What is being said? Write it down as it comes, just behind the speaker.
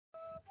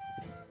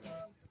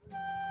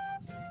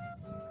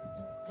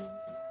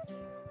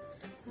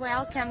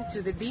Welcome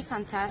to the Be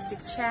Fantastic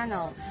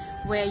channel,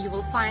 where you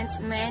will find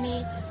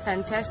many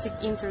fantastic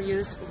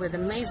interviews with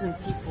amazing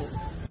people.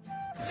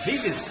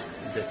 Visit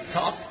the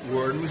top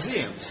world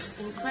museums,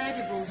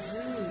 Incredible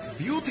zoos,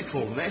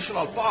 beautiful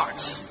national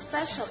parks,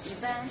 special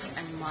events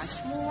and much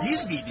more.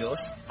 These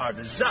videos are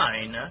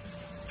designed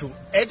to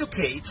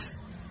educate,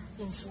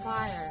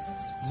 Inspire.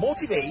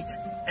 motivate,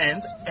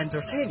 and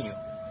entertain you.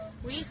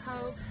 We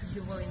hope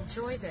you will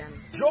enjoy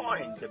them.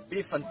 Join the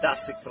Be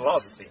Fantastic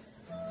philosophy.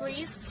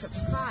 Please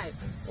subscribe.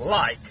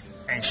 Like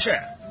and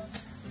share.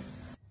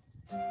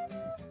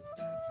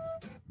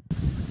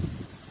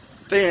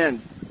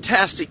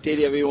 Fantastic day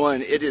to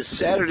everyone. It is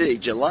Saturday,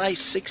 July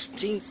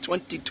 16th,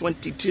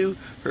 2022,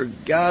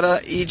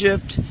 Hurghada,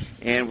 Egypt,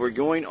 and we're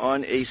going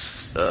on a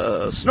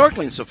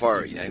snorkeling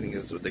safari, I think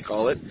that's what they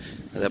call it.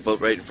 That boat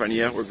right in front of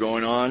you, we're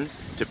going on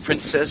to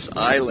Princess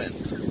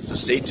Island. So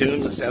stay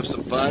tuned, let's have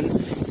some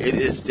fun. It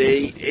is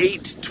day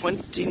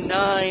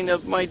 829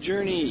 of my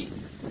journey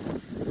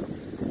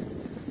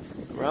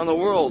around the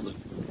world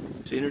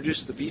to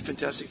introduce the Be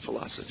Fantastic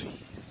philosophy.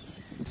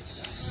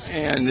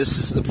 And this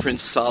is the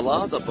Prince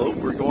Salah, the boat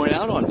we're going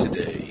out on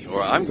today,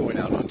 or I'm going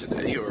out on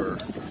today, or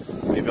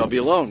maybe I'll be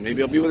alone,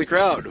 maybe I'll be with a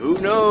crowd, who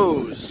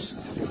knows?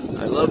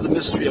 I love the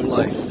mystery of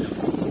life.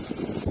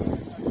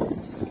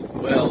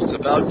 Well, it's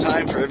about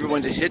time for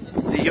everyone to hit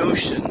the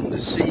ocean,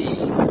 the sea,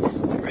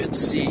 the Red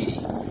Sea.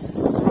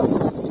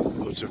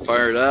 Boats are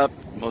fired up,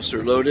 most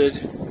are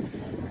loaded.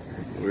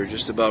 We're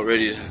just about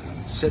ready to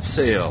set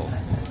sail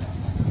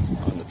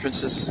on the Prince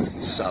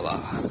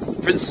Salah,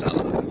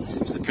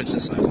 to the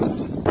Princess Island.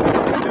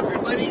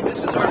 Everybody, this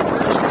is our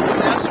first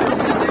master of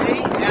the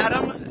day,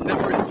 Adam,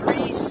 number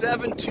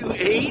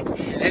 3728,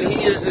 and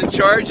he is in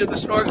charge of the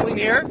snorkeling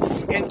here.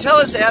 And tell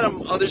us,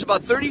 Adam, there's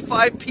about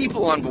 35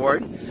 people on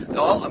board,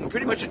 all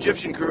pretty much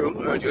Egyptian crew,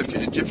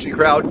 Egyptian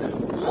crowd.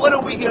 What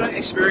are we going to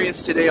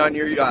experience today on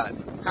your yacht?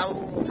 How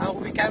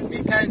we can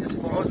be kind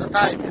for all the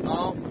time, you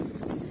know?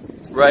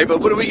 Right, but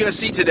what are we going to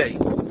see today?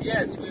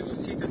 Yes, we will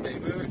see today.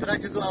 We will try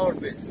to do our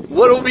best.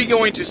 What are we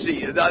going to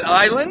see? The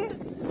island?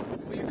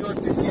 We're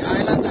going to see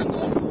island, and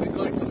also we're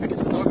going to make a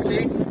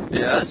snorkeling.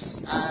 Yes.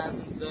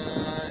 And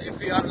if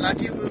we are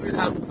lucky, we will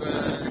have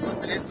a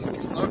good place to make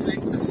a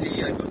snorkeling, to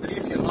see a good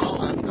reef, you know,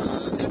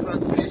 and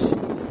different fish.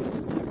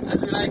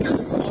 As we like, as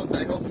we want.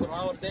 I hope for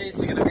our day it's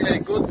going to be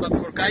like good, but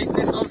for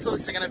kindness also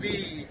it's going to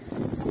be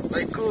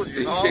like cool,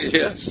 you know?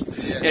 Yes.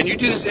 And you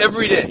do this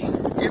every day?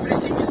 Every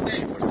single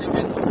day for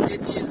 7 or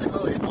 8 years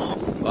ago, you know?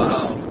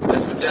 Wow,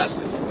 that's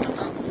fantastic.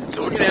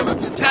 So we're going to have a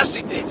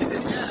fantastic day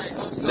today. Yeah, I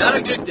hope so. Not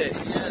a good day.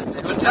 Yes.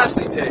 A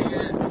fantastic day.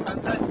 Yes,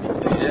 fantastic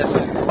day. Yes.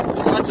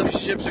 Lots of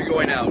ships are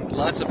going out.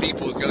 Lots of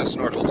people are going to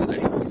snorkel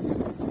today.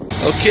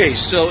 Okay,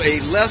 so a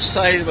left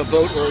side of a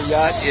boat or a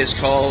yacht is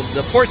called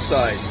the port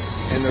side,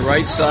 and the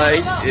right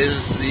side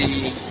is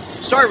the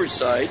starboard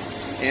side.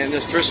 And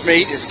this first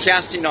mate is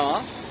casting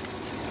off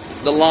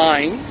the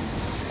line.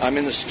 I'm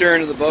in the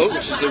stern of the boat,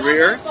 which is the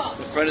rear.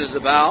 The front is the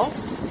bow.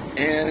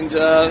 And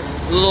a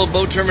little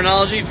boat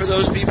terminology for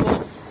those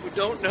people who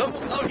don't know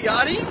about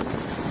yachting.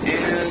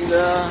 And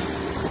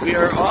we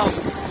are off.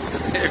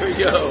 There we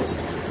go.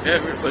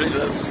 Everybody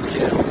loves the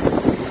camp.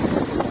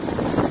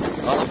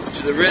 Off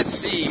to the Red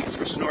Sea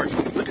for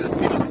snorkeling. Look at the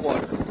beautiful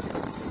water.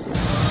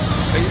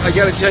 I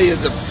got to tell you,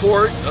 the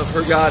port of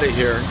Hurghada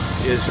here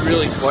is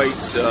really quite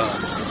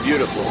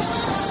beautiful.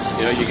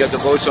 You know, you got the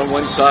boats on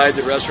one side,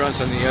 the restaurants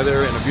on the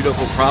other, and a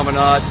beautiful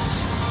promenade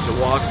to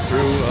walk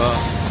through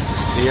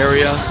the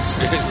area.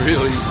 It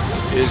really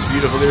is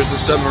beautiful. There's the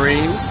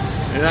submarines.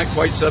 They're not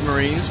quite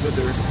submarines, but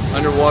they're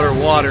underwater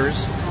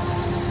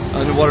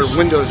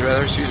windows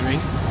rather, excuse me,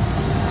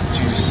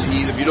 to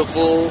see the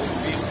beautiful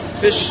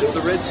fish of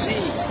the Red Sea.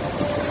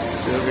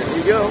 So there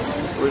we go.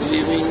 We're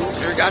leaving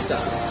Hurghada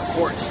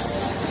port.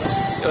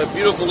 Got a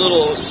beautiful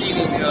little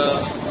seating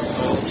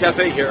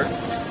cafe here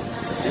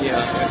at the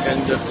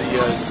end of the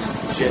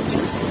jetty.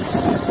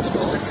 It's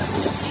called.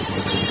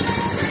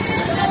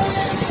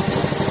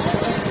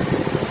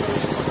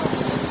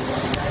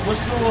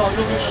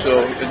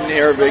 So in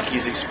Arabic,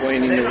 he's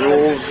explaining the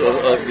rules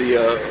of the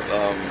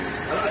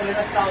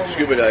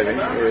scuba diving,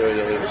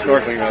 or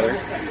snorkeling rather.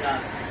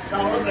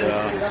 And,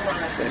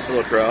 nice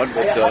little crowd,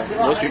 but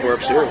most people are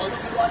upstairs.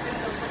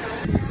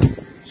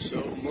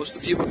 So most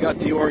of the people got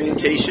the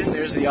orientation.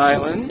 There's the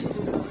island,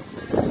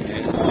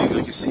 and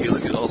you can see,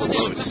 look at all the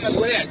boats.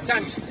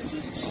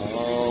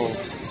 Oh,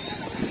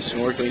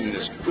 snorkeling in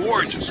this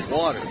gorgeous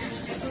water.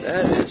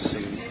 That is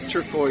some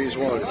turquoise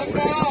water.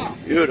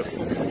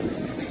 Beautiful.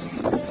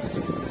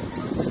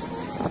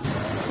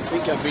 I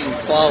think I'm being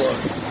followed.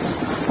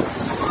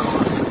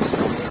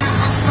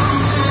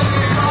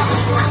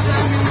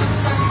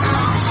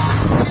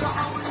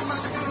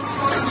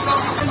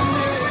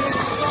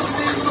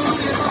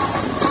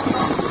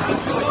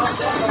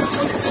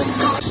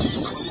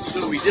 So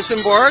we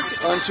disembark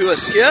onto a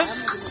skiff,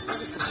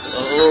 a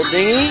little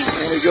dinghy,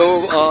 and we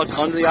go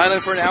onto the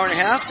island for an hour and a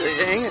half to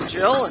hang and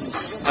chill and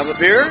have a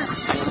beer.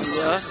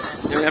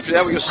 And then after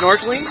that we go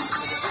snorkeling,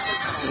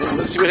 and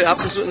let's see what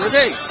happens in the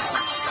day.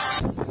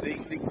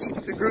 They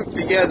keep the group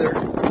together.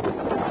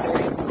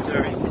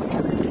 Sorry.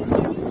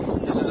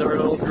 This is our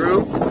little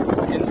group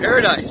in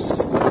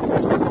paradise.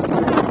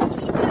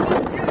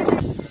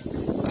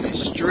 I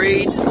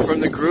strayed from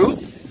the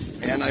group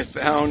and I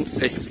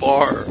found a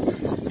bar.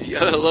 You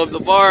gotta love the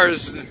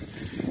bars.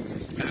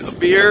 A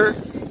beer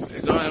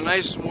on a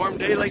nice warm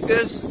day like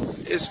this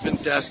is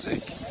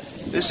fantastic.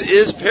 This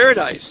is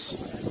paradise.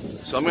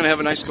 So I'm gonna have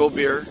a nice cold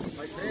beer.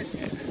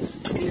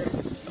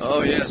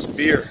 Oh yes,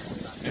 beer.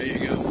 There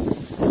you go.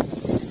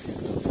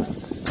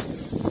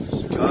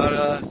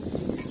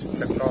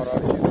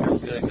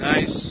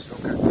 Nice.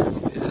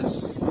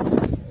 Yes.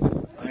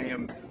 I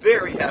am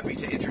very happy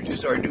to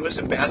introduce our newest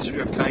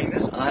ambassador of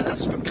kindness,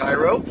 Anas from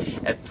Cairo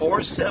at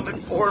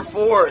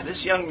 4744.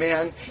 This young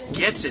man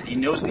gets it. He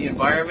knows the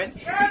environment.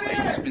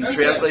 He's been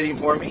translating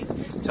for me.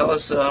 Tell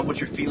us what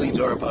your feelings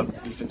are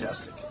about Be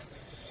Fantastic.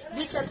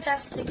 Be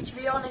Fantastic, to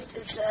be honest,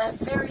 is a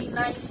very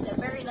nice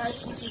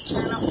YouTube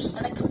channel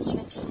and a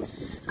community.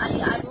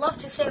 I love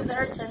to save the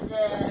earth and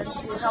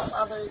to help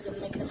others and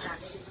make them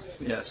happy.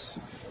 Yes,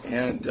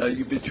 and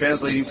you've been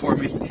translating for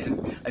me,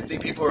 and I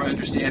think people are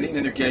understanding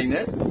and they're getting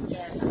it.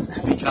 Yes.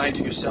 To be kind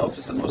to yourself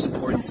is the most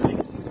important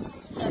thing.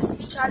 Yes,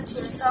 be kind to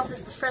yourself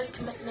is the first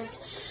commitment.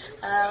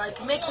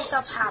 Like, make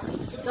yourself happy.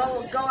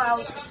 Go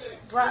out,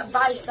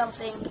 buy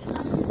something,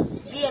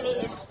 get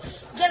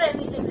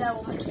anything that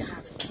will make you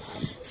happy.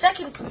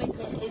 Second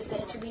commitment is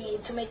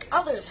to make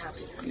others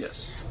happy.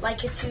 Yes. Like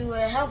to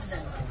help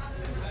them.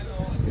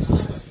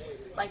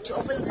 Like to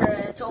open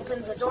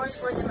the doors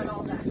for them and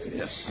all that.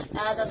 Yes.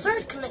 The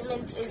third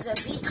commitment is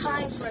be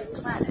kind for the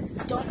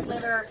planet. Don't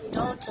litter,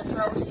 don't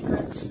throw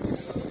cigarettes,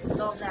 and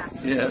all that.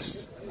 Yes.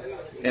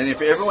 And if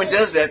everyone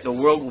does that, the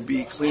world will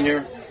be a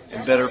cleaner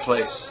and better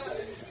place.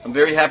 I'm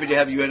very happy to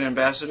have you as an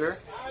ambassador,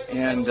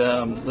 and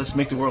let's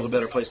make the world a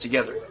better place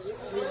together.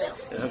 We will.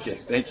 Okay,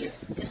 thank you.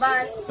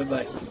 Goodbye.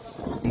 Bye-bye.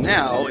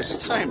 Now it's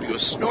time to go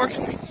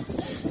snorkeling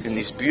in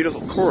these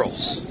beautiful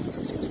corals.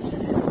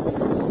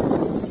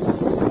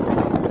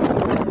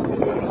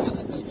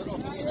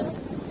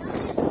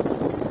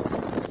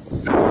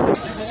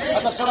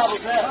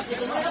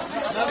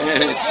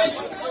 And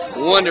it's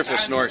wonderful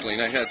snorkeling.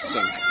 I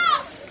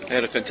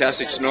had a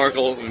fantastic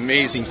snorkel,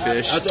 amazing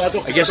fish.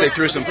 I guess I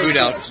threw some food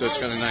out, so it's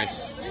kind of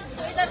nice.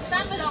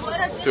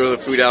 Throw the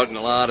food out and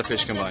a lot of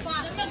fish come by.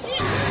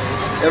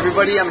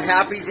 Everybody, I'm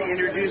happy to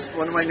introduce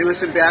one of my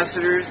newest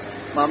ambassadors,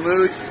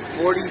 Mahmoud,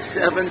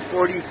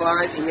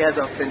 4745. He has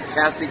a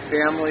fantastic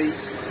family,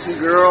 2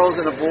 girls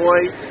and a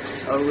boy.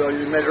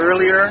 We met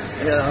earlier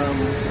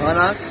on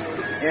us,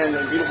 and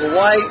a beautiful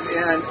wife.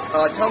 And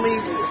tell me,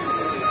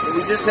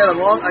 I just had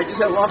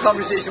a long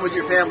conversation with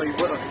your family.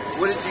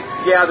 What did you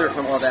gather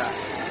from all that?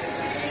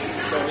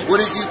 Sorry? What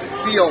did you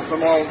feel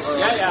from all?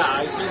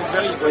 I feel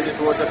very good. It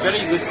was a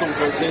very good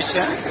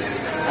conversation,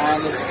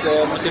 and it's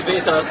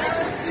motivate us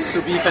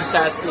to be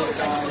fantastic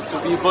and to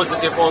be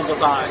positive all the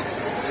time.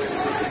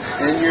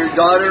 And your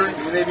daughter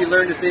maybe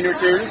learned a thing or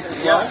two as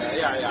well?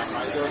 Yeah.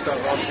 My daughter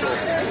also.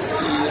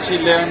 She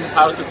learned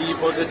how to be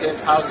positive,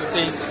 how to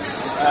think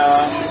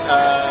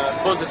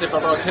positive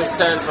about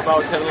herself,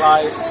 about her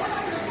life.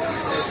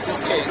 It's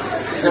okay.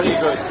 It's very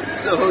good.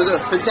 So it was a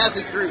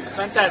fantastic cruise.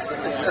 Fantastic.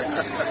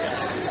 Yeah.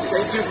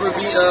 Thank you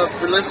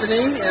for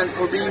listening and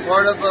for being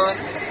part of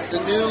the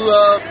new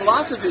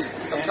philosophy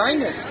of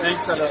kindness.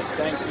 Thanks a lot.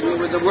 Thank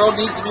you. The world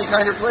needs to be a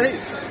kinder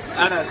place.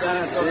 Anas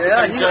also. Yeah,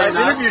 I've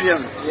interviewed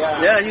him.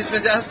 Yeah, he's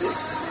fantastic.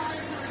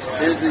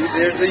 Yeah.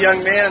 There's the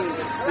young man.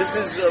 This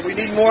is we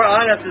need more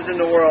Anases in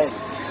the world.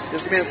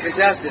 This man's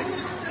fantastic.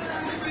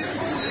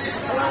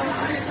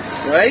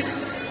 Right?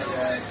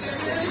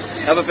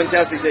 Have a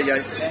fantastic day,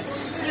 guys.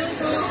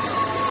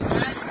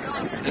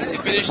 And we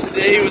finished the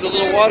day with a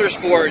little water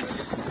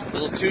sports, a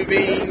little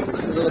tubing, a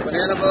little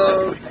banana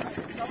boat.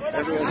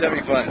 Everyone's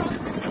having fun.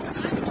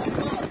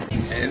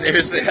 And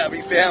there's the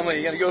happy family.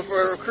 You gotta go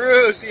for a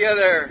cruise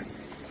together.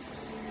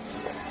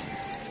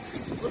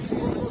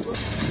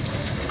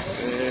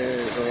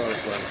 There's a lot of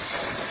fun.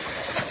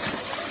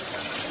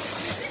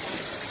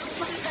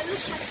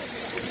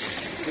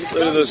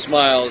 Look at those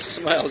smiles.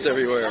 Smiles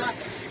everywhere.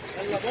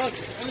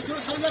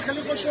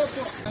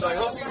 So I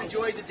hope you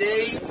enjoyed the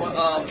day.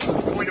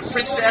 Going to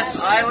Princess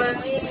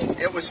Island.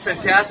 It was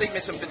fantastic.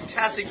 Met some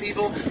fantastic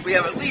people. We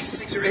have at least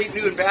 6 or 8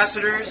 new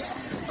ambassadors.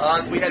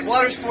 We had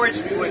water sports.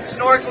 We went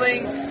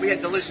snorkeling. We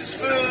had delicious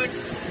food.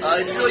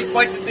 It's really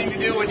quite the thing to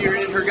do when you're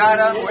in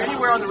Hurghada or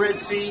anywhere on the Red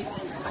Sea.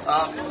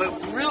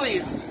 But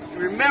really,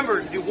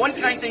 remember to do one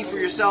kind thing for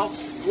yourself,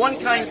 one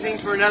kind thing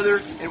for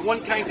another, and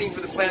one kind thing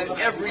for the planet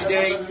every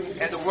day,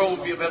 and the world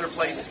will be a better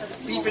place.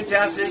 Be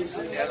fantastic,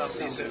 and I'll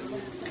see you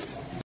soon.